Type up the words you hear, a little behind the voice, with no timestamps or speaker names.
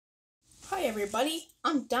Hi everybody,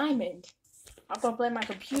 I'm Diamond. I'm gonna play my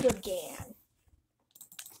computer again.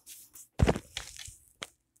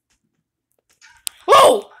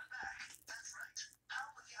 Whoa!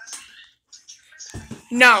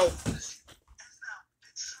 No.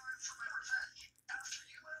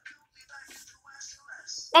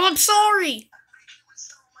 Oh, I'm sorry.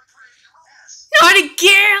 Not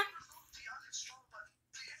again.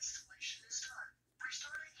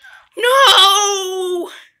 No!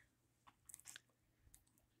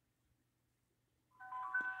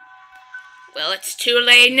 Well, it's too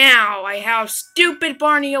late now. I have stupid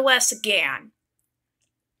Barney OS again.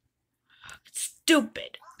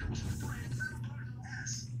 Stupid.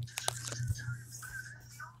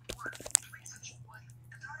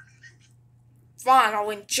 Fine, I'll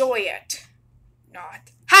enjoy it.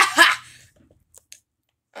 Not. Ha ha!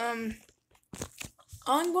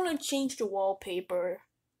 I'm gonna change the wallpaper.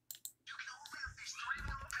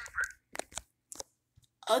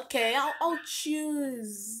 Okay, I'll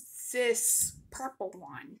choose this purple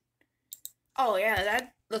one. Oh yeah,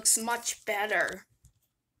 that looks much better.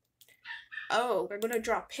 Oh, we're gonna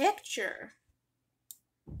draw a picture.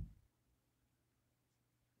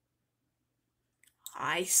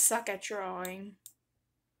 I suck at drawing.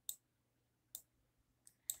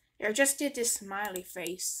 I just did this smiley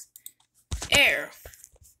face. There.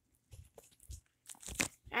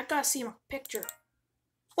 I gotta see my picture.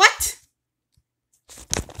 What?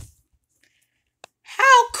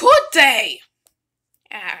 How could they?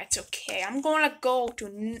 Ah, it's okay. I'm gonna go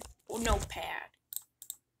to Notepad.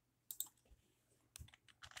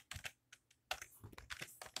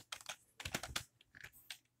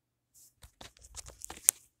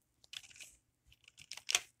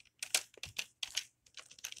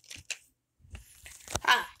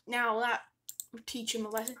 Now that will teach him a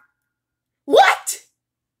lesson. What?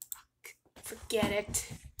 Forget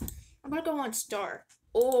it. I'm gonna go on Star.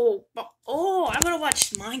 I'm gonna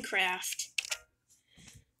watch Minecraft.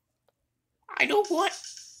 I don't want.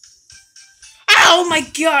 Oh my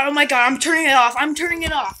god, I'm turning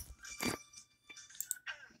it off.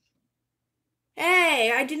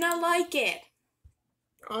 Hey, I did not like it.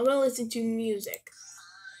 I'm gonna listen to music.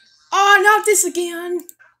 Oh, not this again.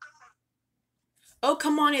 Oh,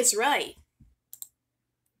 come on, it's right.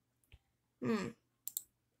 I'm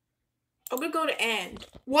gonna go to end.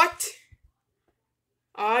 What?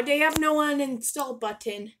 They have no uninstall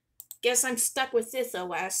button. Guess I'm stuck with this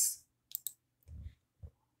OS.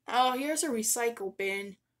 Oh, here's a recycle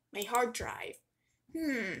bin. My hard drive.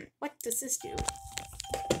 What does this do?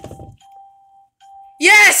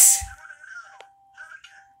 Yes!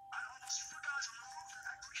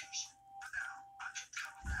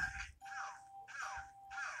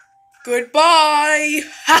 Goodbye!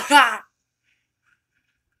 Haha!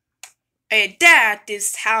 And that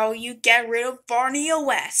is how you get rid of Barney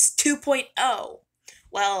OS 2.0.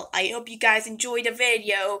 Well, I hope you guys enjoyed the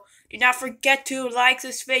video. Do not forget to like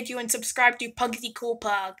this video and subscribe to Pugsy Cool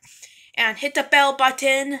Pug. And hit the bell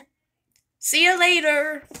button. See you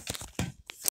later!